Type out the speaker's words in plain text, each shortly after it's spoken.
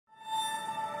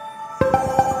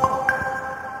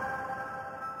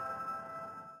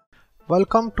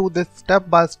Welcome to this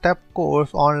step-by-step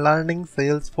course on learning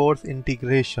Salesforce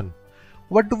integration.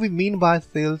 What do we mean by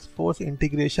Salesforce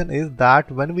integration is that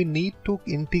when we need to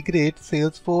integrate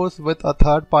Salesforce with a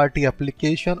third-party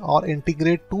application or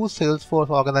integrate two Salesforce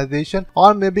organization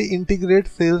or maybe integrate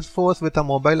Salesforce with a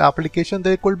mobile application,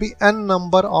 there could be n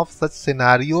number of such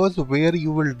scenarios where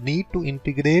you will need to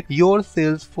integrate your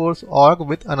Salesforce org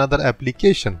with another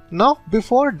application. Now,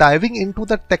 before diving into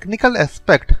the technical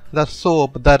aspect, the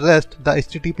SOAP, the REST, the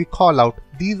HTTP callout,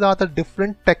 these are the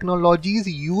different technologies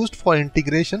used for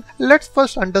integration. Let's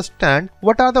first understand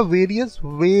what are the various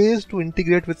ways to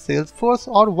integrate with Salesforce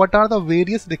or what are the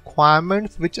various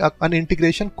requirements which an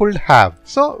integration could have.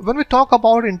 So when we talk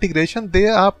about integration,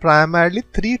 there are primarily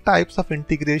three types of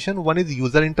integration. One is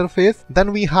user interface,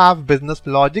 then we have business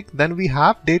logic, then we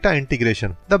have data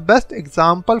integration. The best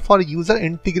example for user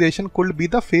integration could be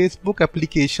the Facebook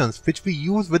applications which we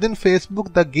use within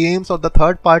Facebook, the games or the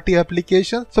third-party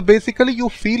applications. So basically you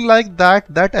feel like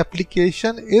that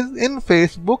application is in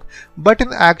Facebook, but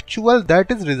in actual that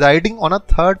is residing on a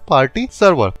third-party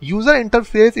server. User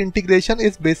interface integration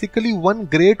is basically one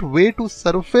great way to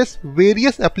surface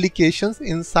various applications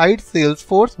inside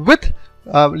Salesforce with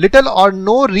little or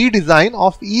no redesign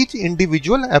of each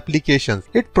individual application.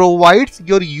 It provides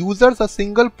your users a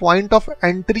single point of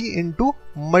entry into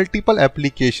multiple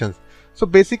applications. So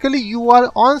basically you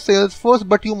are on Salesforce,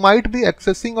 but you might be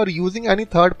accessing or using any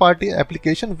third-party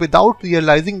application without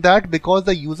realizing that, because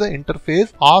the user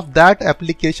interface of that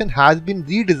application has been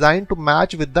redesigned to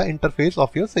match with the interface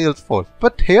of your Salesforce.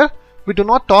 But here we do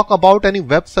not talk about any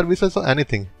web services or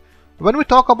anything. When we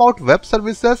talk about web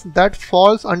services, that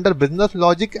falls under business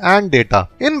logic and data.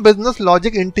 In business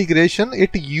logic integration,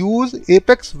 it uses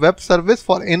Apex web service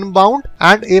for inbound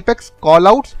and Apex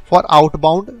callouts for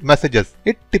outbound messages.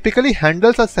 It typically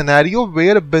handles a scenario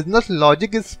where business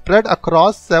logic is spread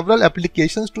across several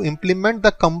applications to implement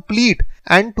the complete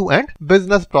end-to-end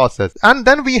business process. And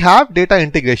then we have data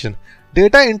integration.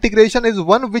 Data integration is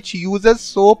one which uses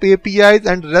SOAP APIs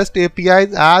and REST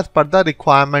APIs as per the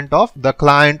requirement of the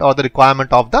client or the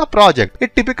requirement of the project.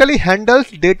 It typically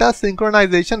handles data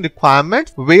synchronization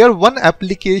requirements where one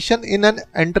application in an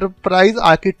enterprise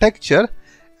architecture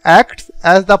acts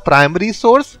as the primary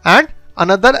source and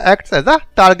another acts as a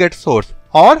target source,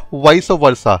 or vice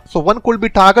versa. So one could be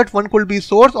target, one could be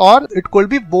source, or it could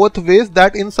be both ways,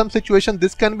 that in some situation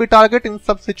this can be target, in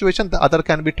some situation the other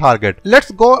can be target.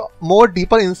 Let's go more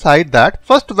deeper inside that.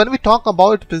 First, when we talk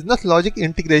about business logic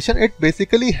integration, it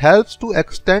basically helps to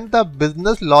extend the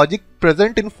business logic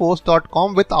present in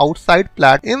force.com with outside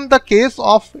platform. In the case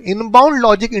of inbound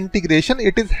logic integration,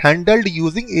 it is handled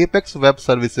using Apex web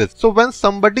services. So when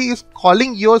somebody is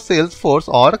calling your Salesforce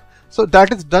org, so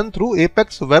that is done through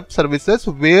Apex web services,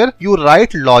 where you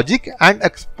write logic and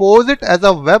expose it as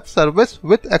a web service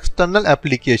with external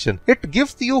application. It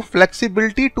gives you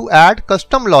flexibility to add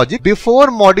custom logic before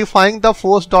modifying the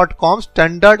force.com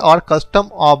standard or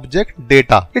custom object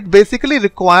data. It basically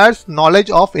requires knowledge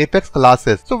of Apex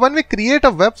classes. So when we create a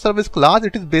web service class,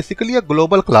 it is basically a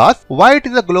global class. Why it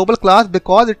is a global class?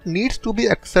 Because it needs to be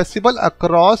accessible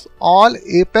across all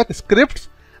Apex scripts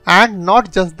and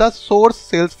not just the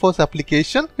source Salesforce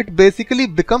application. It basically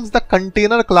becomes the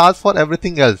container class for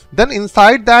everything else. Then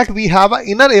inside that we have an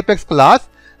inner Apex class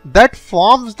that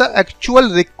forms the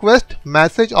actual request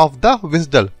message of the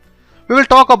WSDL. We will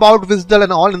talk about WSDL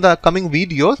and all in the coming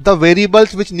videos. The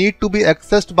variables which need to be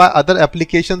accessed by other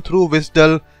application through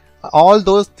WSDL, all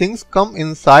those things come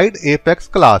inside Apex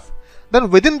class. Then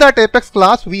within that Apex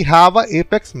class, we have a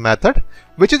Apex method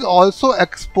which is also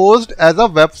exposed as a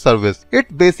web service.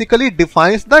 It basically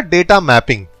defines the data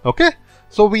mapping. Okay.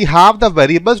 So we have the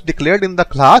variables declared in the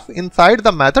class. Inside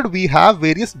the method, we have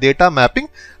various data mapping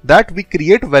that we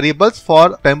create variables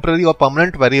for temporary or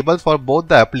permanent variables for both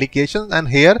the applications, and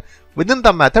here within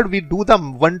the method we do the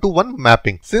one-to-one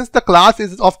mapping. Since the class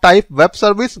is of type web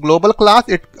service global class,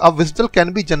 a WSDL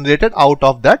can be generated out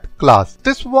of that class.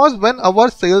 This was when our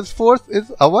Salesforce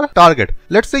is our target.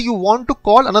 Let's say you want to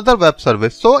call another web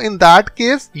service. So in that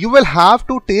case, you will have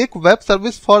to take web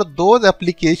service for those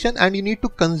applications and you need to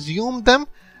consume them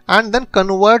and then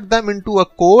convert them into a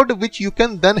code which you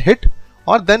can then hit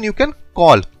or then you can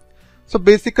call. So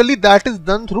basically that is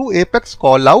done through Apex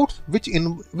callouts which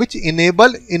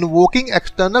enable invoking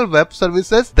external web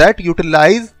services that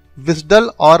utilize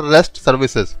WSDL or REST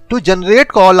services. To generate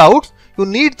callouts, you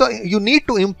need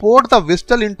to import the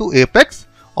WSDL into Apex,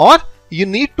 or you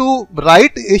need to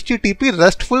write HTTP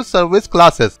RESTful service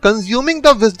classes. Consuming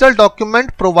the WSDL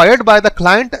document provided by the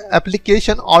client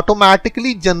application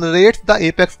automatically generates the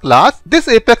Apex class. This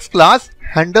Apex class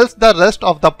handles the rest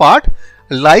of the part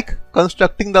like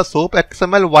constructing the SOAP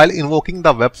XML while invoking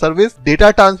the web service,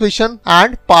 data transmission,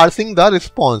 and parsing the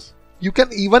response. You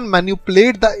can even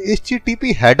manipulate the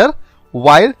HTTP header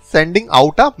while sending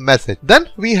out a message. Then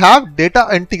we have data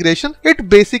integration. It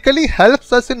basically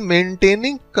helps us in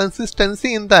maintaining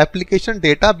consistency in the application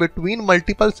data between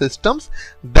multiple systems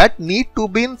that need to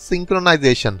be in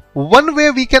synchronization. One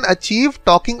way we can achieve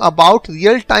talking about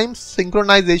real-time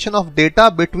synchronization of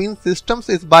data between systems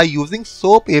is by using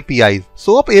SOAP APIs.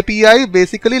 SOAP API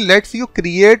basically lets you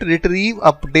create, retrieve,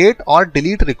 update, or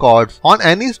delete records on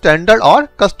any standard or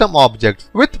custom objects.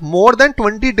 With more than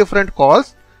 20 different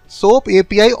calls, SOAP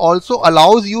API also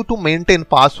allows you to maintain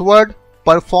password,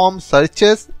 perform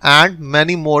searches, and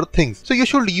many more things. So you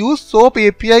should use SOAP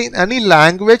API in any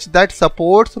language that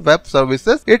supports web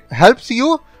services. It helps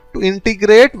you to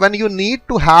integrate when you need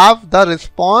to have the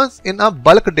response in a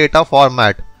bulk data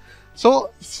format.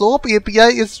 So SOAP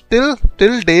API is till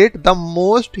date the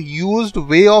most used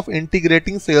way of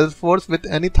integrating Salesforce with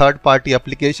any third-party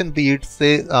application, be it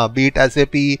SAP, be it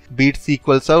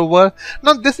SQL Server.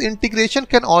 Now this integration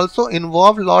can also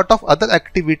involve a lot of other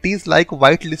activities like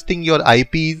whitelisting your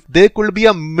IPs. There could be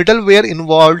a middleware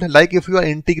involved, like if you are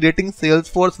integrating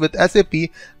Salesforce with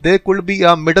SAP, there could be a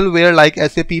middleware like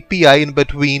SAP PI in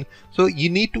between. So you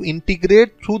need to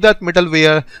integrate through that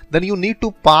middleware, then you need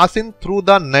to pass in through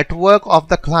the network of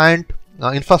the client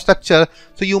infrastructure.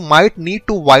 So you might need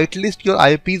to whitelist your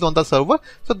IPs on the server.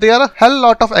 So there are a hell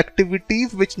lot of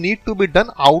activities which need to be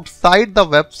done outside the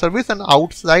web service and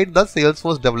outside the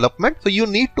Salesforce development. So you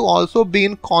need to also be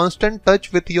in constant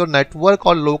touch with your network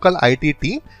or local IT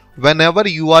team whenever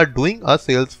you are doing a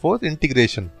Salesforce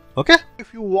integration. Okay.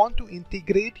 If you want to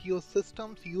integrate your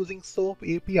systems using SOAP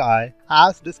API,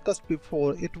 as discussed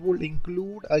before, it will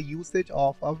include a usage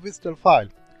of a WSDL file.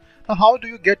 Now, how do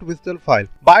you get WSDL file?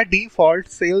 By default,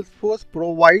 Salesforce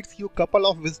provides you a couple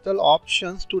of WSDL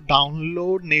options to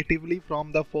download natively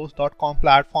from the Force.com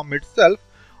platform itself.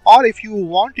 Or if you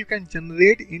want, you can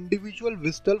generate individual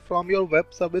WSDL from your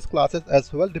web service classes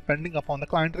as well, depending upon the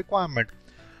client requirement.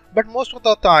 But most of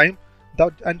the time, the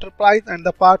enterprise and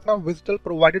the partner WSDL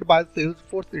provided by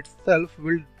Salesforce itself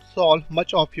will solve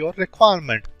much of your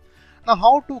requirement. Now,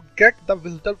 how to get the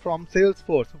WSDL from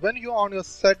Salesforce? When you are on your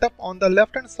setup, on the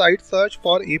left hand side, search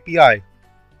for API.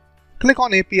 Click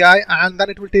on API and then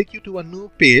it will take you to a new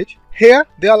page. Here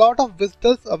there are a lot of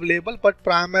WSDLs available, but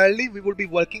primarily we will be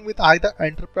working with either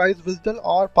enterprise WSDL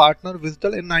or partner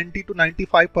WSDL in 90 to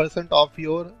 95% of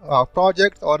your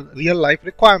projects or real life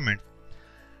requirements.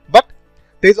 But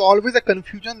there is always a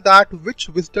confusion that which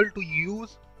WSDL to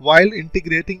use while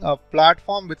integrating a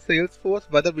platform with Salesforce,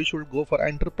 whether we should go for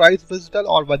enterprise WSDL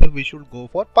or whether we should go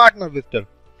for partner WSDL.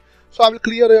 So I will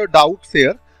clear your doubts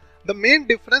here. The main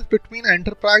difference between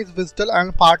enterprise WSDL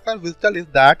and partner WSDL is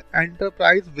that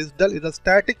enterprise WSDL is a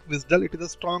static WSDL. It is a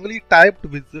strongly typed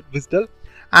WSDL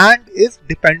and is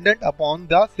dependent upon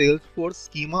the Salesforce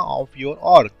schema of your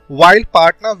org, while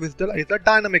partner WSDL is a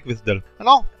dynamic WSDL.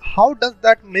 Now, how does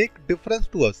that make difference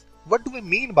to us? What do we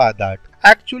mean by that?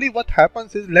 Actually, what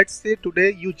happens is, let's say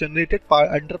today you generated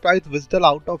enterprise WSDL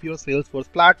out of your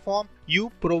Salesforce platform.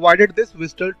 You provided this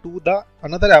WSDL to the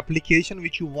another application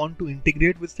which you want to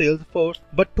integrate with Salesforce.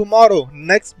 But tomorrow,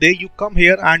 next day, you come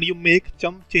here and you make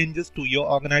some changes to your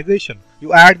organization.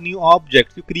 You add new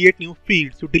objects, you create new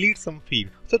fields, you delete some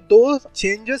fields. So those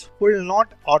changes will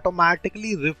not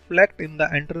automatically reflect in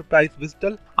the enterprise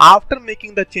WSDL. After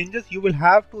making the changes, you will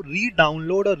have to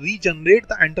re-download or regenerate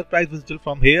the enterprise WSDL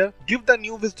from here. Give the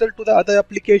new WSDL to the other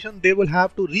application. They will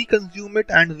have to reconsume it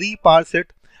and reparse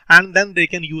it, and then they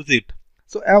can use it.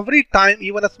 So every time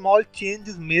even a small change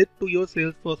is made to your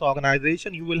Salesforce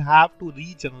organization, you will have to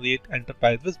regenerate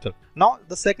enterprise WSDL. Now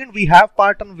the second, we have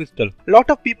partner WSDL. A lot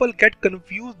of people get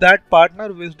confused that partner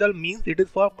WSDL means it is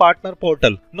for partner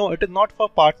portal. No, it is not for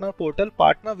partner portal.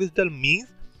 Partner WSDL means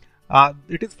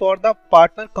it is for the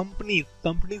partner companies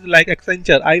like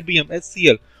Accenture, IBM,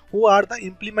 HCL, who are the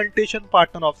implementation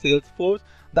partner of Salesforce.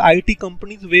 The IT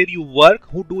companies where you work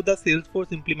who do the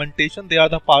Salesforce implementation, they are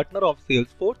the partner of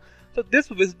Salesforce. So this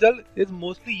WSDL is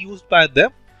mostly used by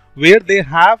them, where they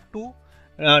have to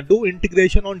do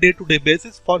integration on day-to-day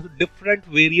basis for different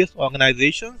various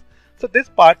organizations. So this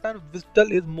partner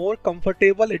WSDL is more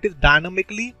comfortable. It is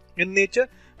dynamically in nature,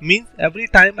 means every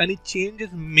time any change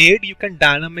is made, you can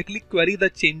dynamically query the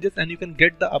changes and you can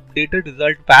get the updated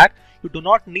result back. You do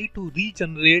not need to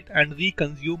regenerate and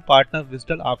reconsume partner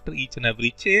WSDL after each and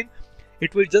every change.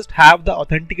 It will just have the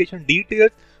authentication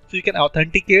details. So you can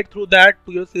authenticate through that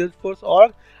to your Salesforce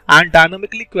org and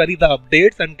dynamically query the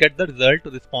updates and get the result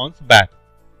response back.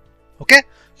 Okay,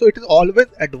 so it is always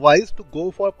advised to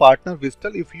go for partner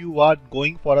visitor if you are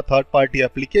going for a third party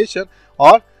application,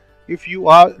 or if you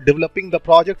are developing the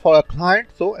project for a client.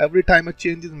 So every time a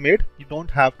change is made, you don't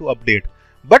have to update.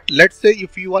 But let's say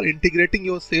if you are integrating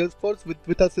your Salesforce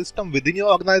with a system within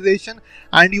your organization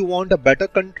and you want a better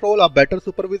control, a better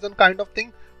supervision kind of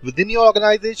thing within your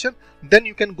organization, then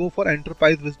you can go for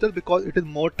enterprise visitor because it is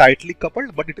more tightly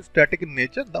coupled, but it is static in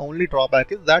nature. The only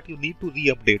drawback is that you need to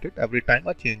re-update it every time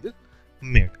a change is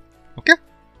made. Okay.